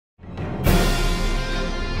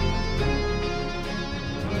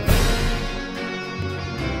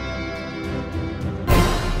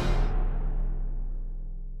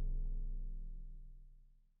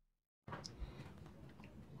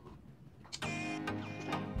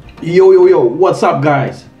Yo, what's up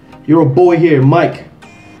guys? Your boy here, Mike,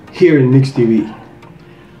 here in Mix TV.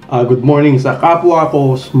 Good morning sa kapwa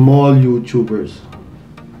ko small YouTubers.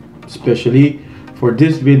 Especially for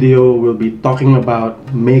this video, we'll be talking about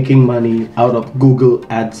making money out of Google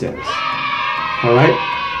AdSense. Alright,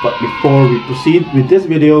 but before we proceed with this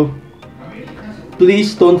video,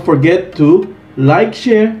 please don't forget to like,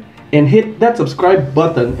 share, and hit that subscribe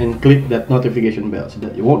button and click that notification bell so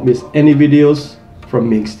that you won't miss any videos from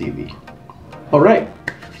Mix TV. Alright,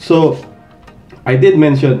 so I did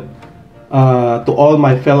mention to all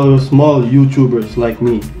my fellow small YouTubers like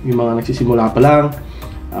me, yung mga nagsisimula pa lang,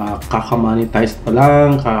 kaka-monetized pa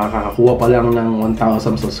lang, kakakuha pa lang ng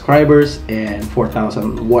 1,000 subscribers and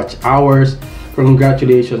 4,000 watch hours.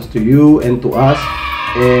 Congratulations to you and to us.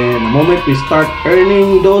 And the moment we start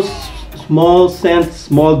earning those small cents,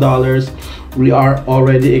 small dollars, we are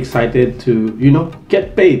already excited to,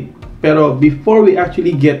 get paid. Pero before we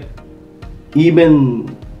actually get even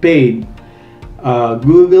paid,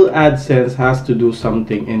 Google AdSense has to do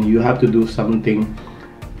something, and you have to do something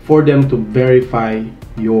for them to verify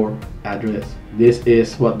your address. This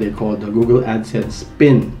is what they call the Google AdSense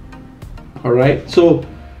PIN. Alright, so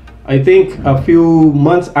I think a few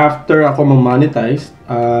months after ako monetized,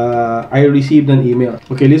 I received an email.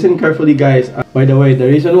 Okay, listen carefully guys. By the way, the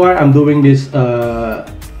reason why I'm doing this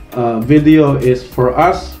video is for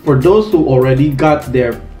those who already got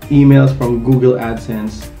their emails from Google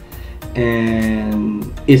AdSense and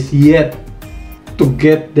is yet to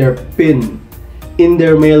get their PIN in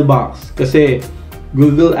their mailbox. Kasi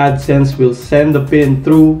Google AdSense will send the PIN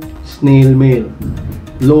through snail mail.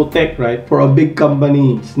 Low tech, right? For a big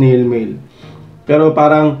company, snail mail. Pero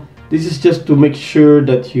parang this is just to make sure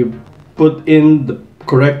that you put in the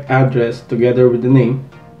correct address together with the name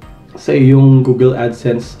sa yung Google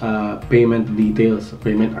AdSense payment details,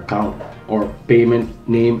 payment account, or payment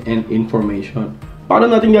name and information. Paano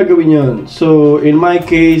natin gagawin yun? So in my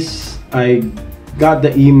case, I got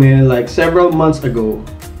the email like several months ago,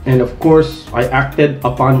 and of course I acted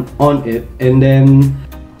on it, and then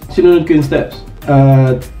sinunod ko yung steps.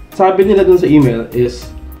 Sabi nila dun sa email is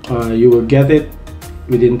you will get it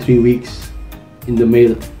within 3 weeks in the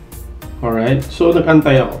mail. Alright, so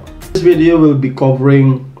nag-antay ako. This video will be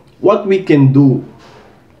covering what we can do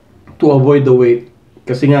to avoid the wait.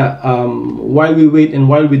 Kasi nga, while we wait and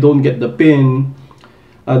while we don't get the PIN,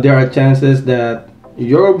 there are chances that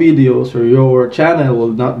your videos or your channel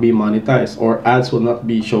will not be monetized or ads will not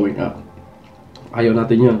be showing up. Ayaw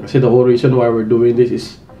natin yun. Kasi the whole reason why we're doing this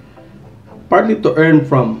is partly to earn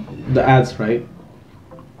from the ads, right?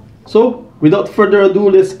 So, without further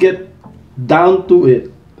ado, let's get down to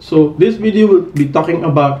it. So, this video will be talking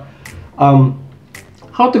about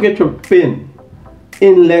how to get your PIN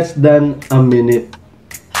in less than a minute.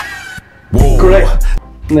 Whoa. Correct.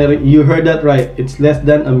 You heard that right. It's less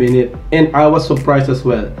than a minute, and I was surprised as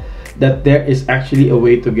well that there is actually a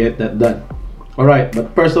way to get that done. Alright,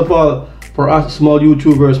 but first of all, for us small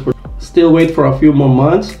YouTubers, still wait for a few more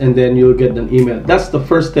months and then you'll get an email. That's the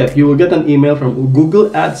first step. You will get an email from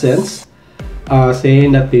Google AdSense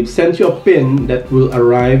saying that they've sent you a PIN that will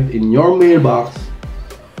arrive in your mailbox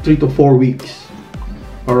 3 to 4 weeks.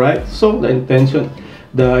 Alright, so the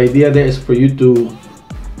idea there is for you to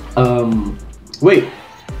wait.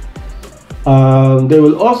 They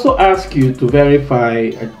will also ask you to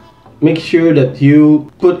verify, make sure that you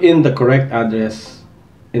put in the correct address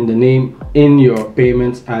and the name in your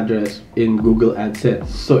payments address in Google AdSense.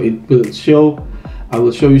 So it will show, I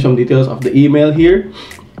will show you some details of the email here,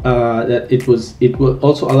 that it will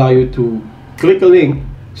also allow you to click a link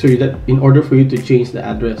so that in order for you to change the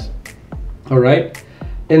address. Alright,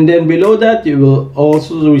 and then below that you will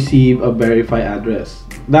also receive a verify address.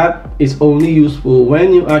 That is only useful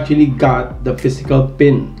when you actually got the physical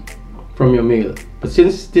PIN from your mail. But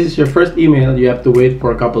since this is your first email, you have to wait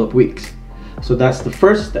for a couple of weeks. So that's the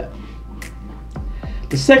first step.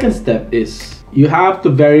 The second step is you have to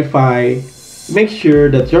verify, make sure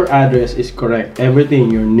that your address is correct. Everything,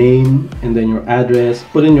 your name and then your address,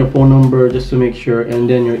 put in your phone number just to make sure, and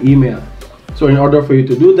then your email. So in order for you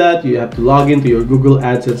to do that, you have to log into your Google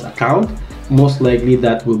AdSense account. Most likely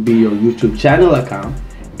that will be your YouTube channel account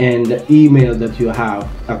and the email that you have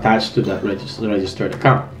attached to that registered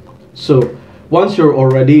account. So once you're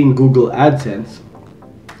already in Google AdSense,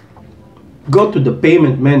 go to the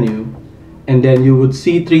payment menu, and then you would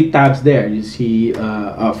see 3 tabs there. You see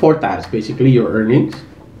 4 tabs, basically your earnings,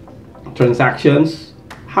 transactions,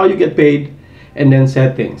 how you get paid, and then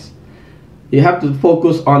settings. You have to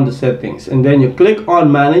focus on the settings, and then you click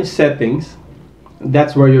on manage settings.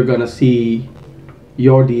 That's where you're gonna see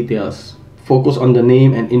your details focus on the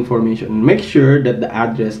name and information. Make sure that the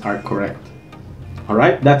address are correct. All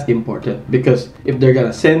right, that's important, because if they're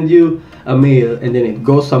gonna send you a mail and then it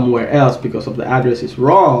goes somewhere else because of the address is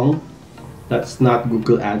wrong, that's not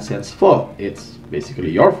Google AdSense fault. It's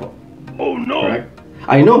basically your fault. Oh no! Correct?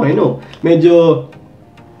 I know. Medyo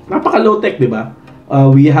napaka low tech, di ba?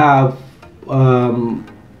 We have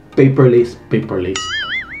paperless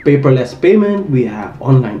payment. We have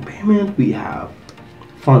online payment. We have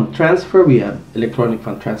fund transfer. We have electronic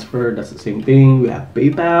fund transfer. That's the same thing. We have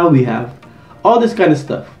PayPal. We have all this kind of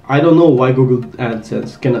stuff. I don't know why Google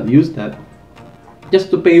AdSense cannot use that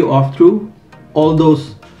just to pay you off through all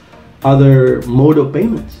those other mode of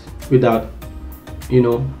payments without, you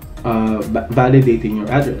know, validating your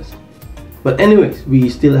address. But anyways, we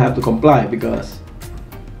still have to comply because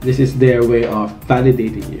this is their way of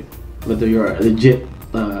validating you, whether you're a legit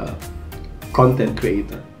content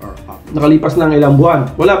creator or not. Nakalipas na ng ilang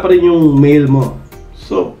buwan, wala pa rin yung mail mo.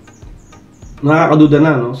 So, nakakaduda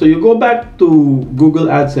na, no? So you go back to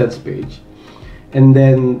Google AdSense page, and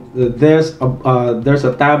then there's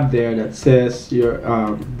a tab there that says your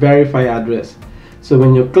verify address. So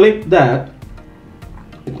when you click that,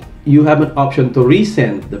 you have an option to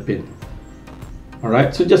resend the pin. All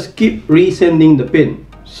right, so just keep resending the pin.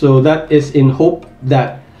 So that is in hope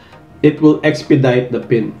that it will expedite the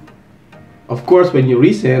pin. Of course, when you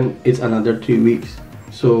resend, it's another 3 weeks.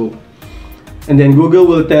 So, and then Google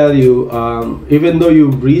will tell you, even though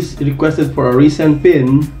you requested for a resend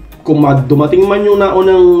pin, kung dumating man yung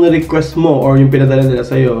naunang request mo or yung pinadala nila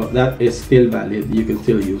sa'yo, that is still valid. You can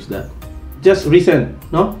still use that. Just resend,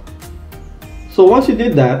 no? So once you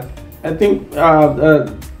did that, I think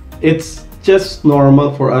it's just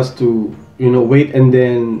normal for us to, you know, wait, and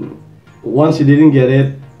then once you didn't get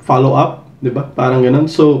it, follow up, diba? Parang ganun.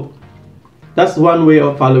 So that's one way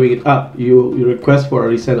of following it up. You request for a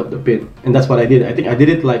resend of the pin, and that's what I did. I think I did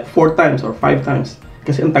it like 4 times or 5 times.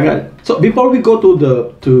 Kasi ang tagal. So before we go to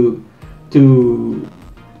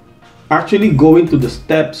actually going to the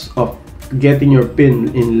steps of getting your pin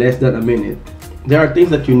in less than a minute, there are things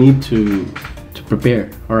that you need to prepare.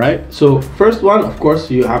 All right. So first one, of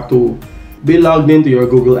course, you have to be logged into your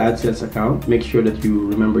Google AdSense account. Make sure that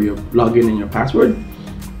you remember your login and your password.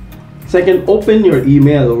 Second, open your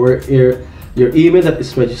email or your email that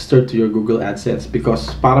is registered to your Google AdSense,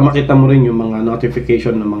 because para makita mo rin yung mga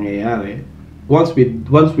notification na mangyayari once we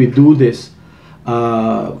do this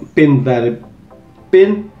pin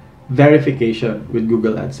verification with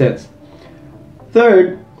Google AdSense.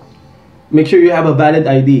 Third, make sure you have a valid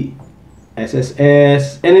ID,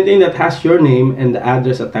 SSS, anything that has your name and the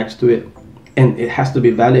address attached to it, and it has to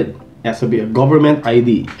be valid. It has to be a government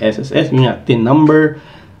ID, SSS, yun nga, TIN number,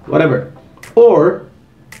 whatever, or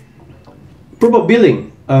proof of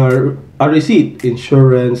billing, a receipt,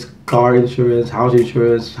 insurance, car insurance,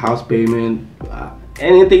 house payment,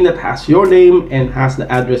 anything that has your name and has the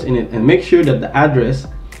address in it, and make sure that the address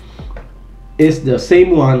is the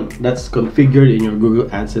same one that's configured in your Google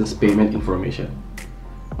AdSense payment information.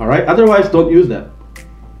 All right, otherwise don't use that.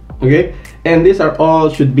 Okay, and these are all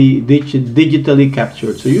should be digitally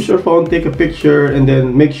captured. So use your phone, take a picture, and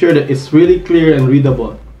then make sure that it's really clear and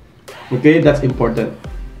readable. Okay, that's important.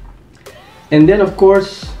 And then of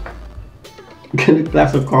course, get a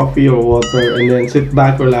glass of coffee or water, and then sit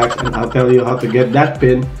back, relax, and I'll tell you how to get that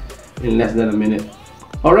pin in less than a minute.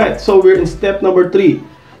 All right, so we're in step number 3.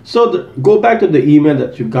 So go back to the email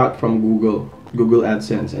that you got from Google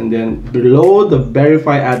AdSense, and then below the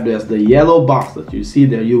verify address, the yellow box that you see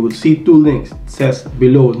there, you will see 2 links. It says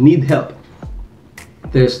below, need help.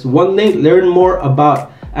 There's one link, learn more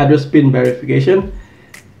about address pin verification.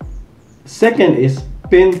 Second is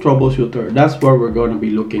pin troubleshooter. That's where we're going to be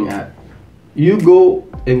looking at. You go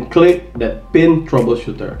and click that pin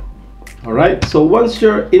troubleshooter. All right, so once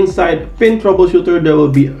you're inside pin troubleshooter, there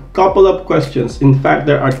will be a couple of questions. In fact,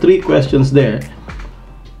 there are 3 questions there.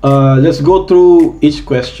 Let's go through each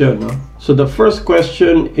question. No? So the first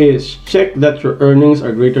question is, check that your earnings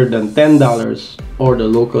are greater than $10 or the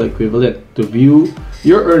local equivalent. To view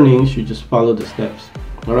your earnings, you just follow the steps.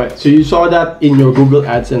 All right, so you saw that in your Google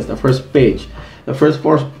AdSense, the first page, the first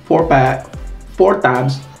four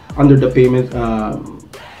tabs under the payment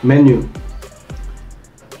menu.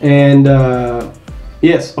 And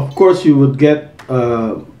yes, of course, you would get,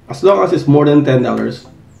 as long as it's more than $10,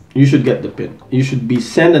 you should get the pin. You should be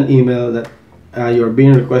sent an email that you're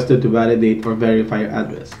being requested to validate or verify your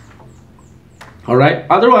address. All right,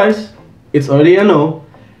 otherwise, it's already a no,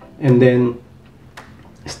 and then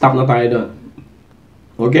stop na tayo dun.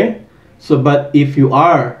 Okay, so but if you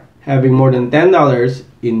are having more than $10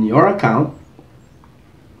 in your account,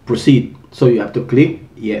 proceed. So you have to click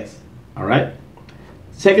yes. All right.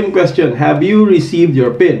 Second question, have you received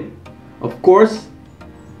your PIN? Of course,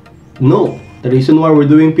 no. The reason why we're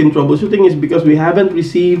doing PIN troubleshooting is because we haven't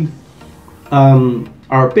received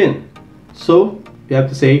our PIN. So you have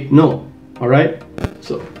to say no. All right.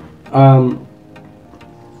 So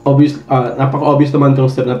obvious, napaka-obvious naman tong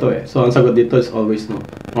step na to eh. So ang sagot dito is always no.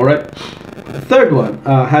 All right. Third one,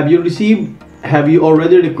 have you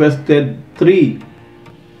already requested 3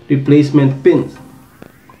 replacement pins?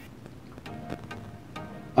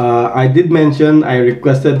 I did mention I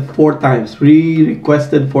requested 4 times,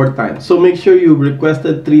 requested 4 times. So make sure you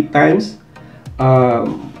requested 3 times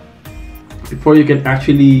before you can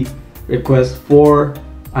actually request for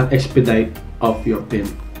an expedite of your PIN.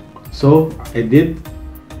 So I did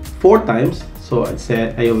 4 times. So I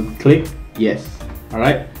said I will click yes. All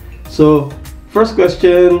right. So first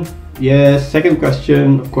question, yes. Second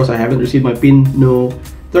question, of course I haven't received my PIN. No.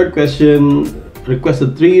 Third question,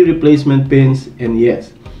 requested 3 replacement pins, and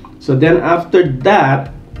yes. So then after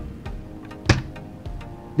that,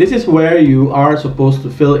 this is where you are supposed to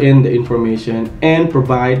fill in the information and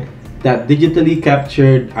provide that digitally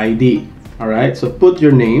captured ID. Alright, so put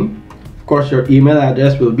your name. Of course, your email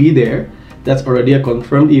address will be there. That's already a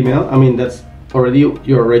confirmed email. I mean, that's already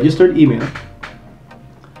your registered email.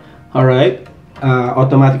 Alright,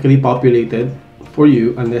 automatically populated for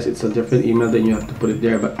you, unless it's a different email, then you have to put it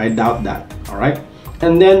there, but I doubt that. Alright.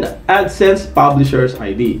 And then AdSense publisher's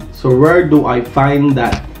ID. So where do I find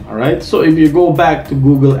that? All right. So if you go back to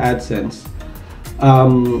Google AdSense,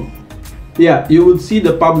 yeah, you would see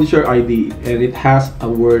the publisher ID, and it has a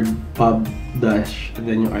word pub dash and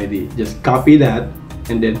then your ID. Just copy that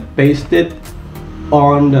and then paste it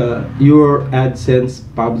on your AdSense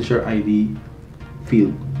publisher ID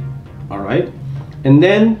field. All right. And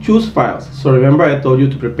then choose files. So remember, I told you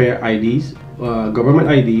to prepare IDs, government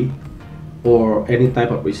ID, or any type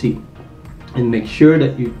of receipt, and make sure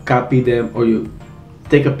that you copy them, or you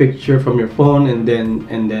take a picture from your phone and then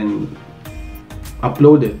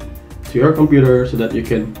upload it to your computer so that you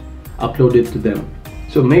can upload it to them.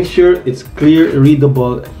 So make sure it's clear,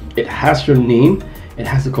 readable, it has your name, it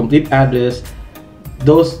has the complete address.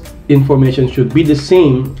 Those information should be the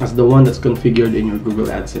same as the one that's configured in your Google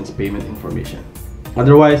AdSense payment information.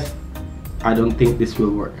 Otherwise, I don't think this will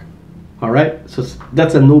work. Alright, so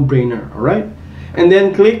that's a no-brainer. Alright, and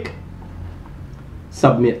then click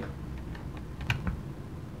submit,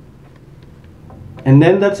 and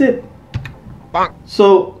then that's it.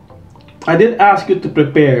 So I did ask you to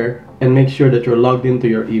prepare and make sure that you're logged into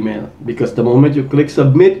your email, because the moment you click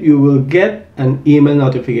submit, you will get an email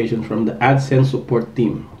notification from the AdSense support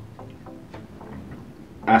team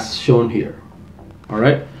as shown here.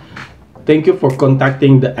 Alright, thank you for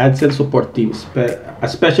contacting the AdSense support team. A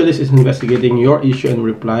specialist is investigating your issue and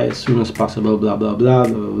reply as soon as possible. Blah blah blah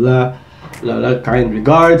blah blah blah blah. Kind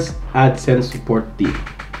regards, AdSense support team.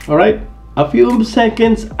 All right. A few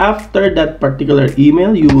seconds after that particular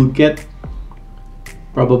email, you will get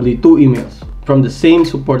probably 2 emails from the same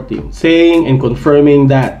support team saying and confirming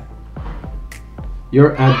that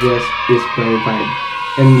your address is verified,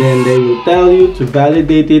 and then they will tell you to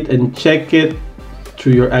validate it and check it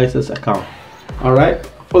through your AdSense account. All right.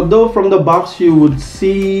 Although from the box you would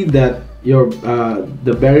see that your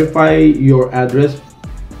the verify your address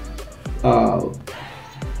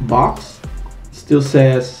box still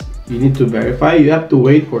says you need to verify. You have to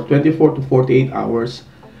wait for 24 to 48 hours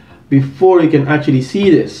before you can actually see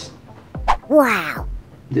this. Wow.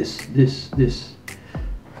 This.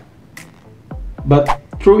 But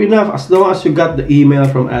true enough, as long as you got the email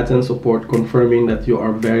from AdSense support confirming that you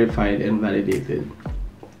are verified and validated,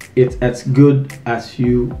 it's as good as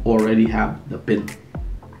you already have the PIN.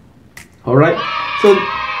 Alright, so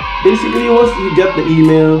basically once you get the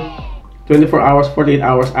email, 24 hours, 48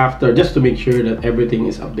 hours after, just to make sure that everything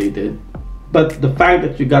is updated. But the fact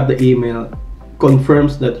that you got the email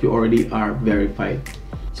confirms that you already are verified.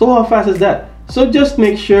 So how fast is that? So just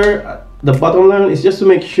make sure, the bottom line is just to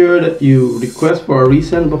make sure that you request for a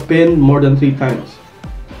resend of PIN more than 3 times.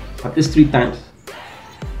 At least 3 times.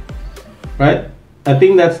 Right? I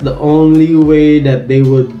think that's the only way that they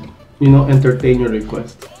would, entertain your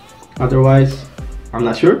request. Otherwise, I'm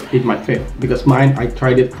not sure, it might fail, because mine, I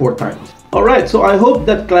tried it 4 times. Alright, so I hope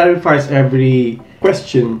that clarifies every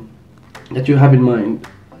question that you have in mind.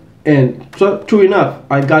 And so, true enough,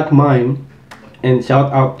 I got mine, and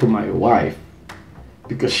shout out to my wife,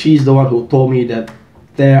 because she's the one who told me that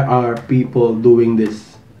there are people doing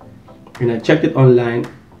this. And I checked it online,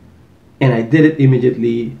 and I did it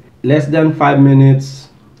immediately. Less than 5 minutes,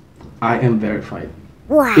 I am verified.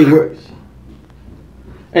 Wow. It works.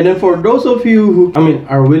 And then for those of you who,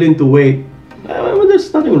 are willing to wait Well,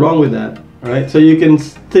 there's nothing wrong with that. Alright, so you can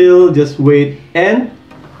still just wait and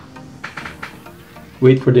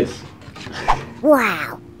wait for this.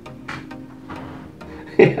 Wow.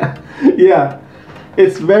 Yeah,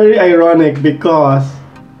 it's very ironic because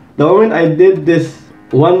the moment I did this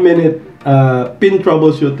 1 minute pin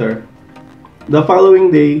troubleshooter, the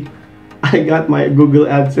following day I got my Google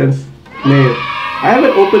AdSense mail. I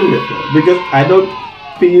haven't opened it though, because I don't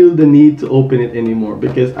feel the need to open it anymore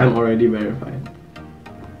because I'm already verified.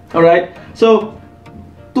 Alright, so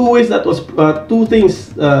two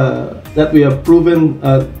things that we have proven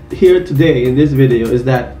here today in this video is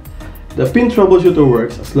that the pin troubleshooter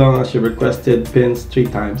works as long as you requested pins 3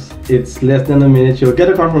 times. It's less than a minute. You'll get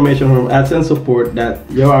a confirmation from AdSense support that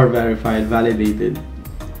you are verified, validated.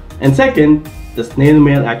 And second, the snail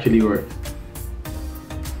mail actually works.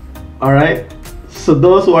 Alright, so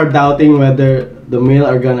those who are doubting whether the mail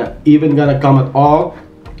are even gonna come at all,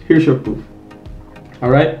 here's your proof.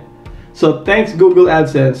 Alright, so thanks Google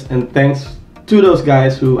AdSense, and thanks to those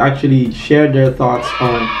guys who actually shared their thoughts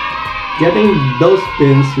on getting those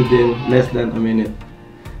pins within less than a minute.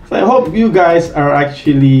 So I hope you guys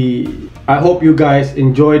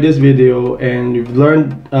enjoyed this video and you've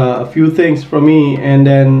learned a few things from me, and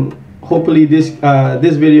then hopefully this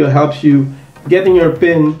video helps you getting your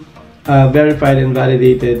pin verified and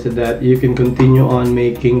validated so that you can continue on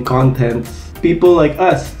making content. People like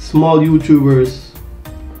us, small YouTubers,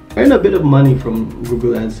 earn a bit of money from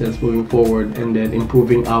Google AdSense moving forward and then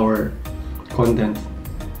improving our content.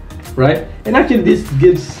 Right? And actually this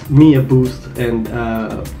gives me a boost, and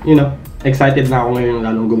you know, excited na ako ngayon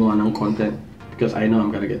lalong gumawa ng content because I know I'm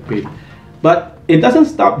gonna get paid. But it doesn't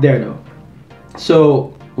stop there though.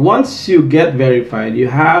 So once you get verified, you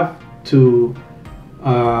have to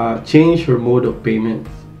change your mode of payment.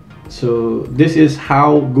 So this is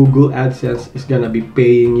how Google AdSense is gonna be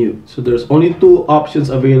paying you. So there's only 2 options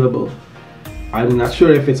available. I'm not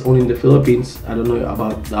sure if it's only in the Philippines. I don't know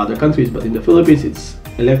about the other countries, but in the Philippines it's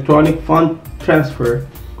electronic fund transfer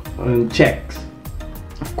and checks.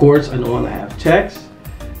 Of course, I don't want to have checks.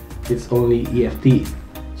 It's only EFT.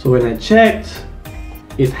 So when I checked,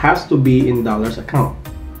 it has to be in dollars account.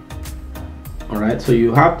 Alright, so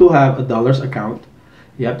you have to have a dollars account.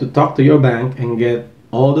 You have to talk to your bank and get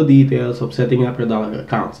all the details of setting up your dollar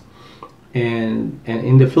accounts. And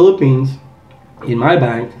in the Philippines, in my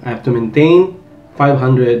bank, I have to maintain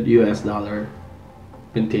 $500 US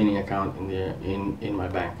maintaining account in my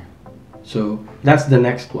bank. So that's the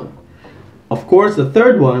next one. Of course, the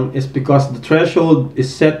third one is because the threshold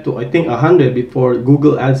is set to I think 100 before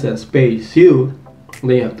Google AdSense pays you.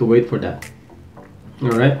 Then you have to wait for that.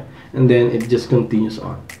 Alright, and then it just continues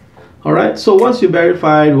on. Alright, so once you're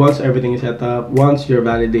verified, once everything is set up, once you're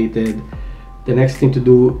validated, the next thing to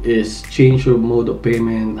do is change your mode of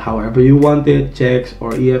payment however you want it, checks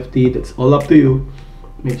or EFT, that's all up to you.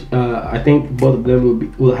 I think both of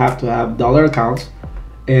them will have to have dollar accounts,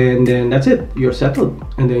 and then that's it, you're settled,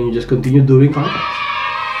 and then you just continue doing contacts.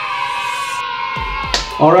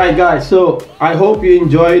 Alright guys, so I hope you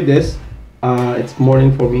enjoyed this. It's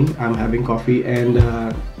morning for me, I'm having coffee, and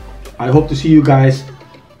I hope to see you guys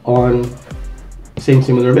on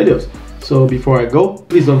similar videos. So before I go,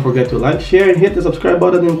 please don't forget to like, share, and hit the subscribe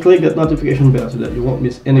button and click that notification bell so that you won't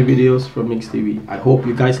miss any videos from Mix TV. I hope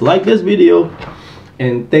you guys like this video,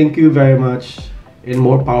 and thank you very much, and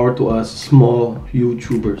more power to us small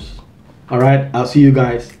YouTubers. Alright, I'll see you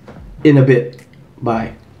guys in a bit.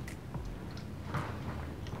 Bye.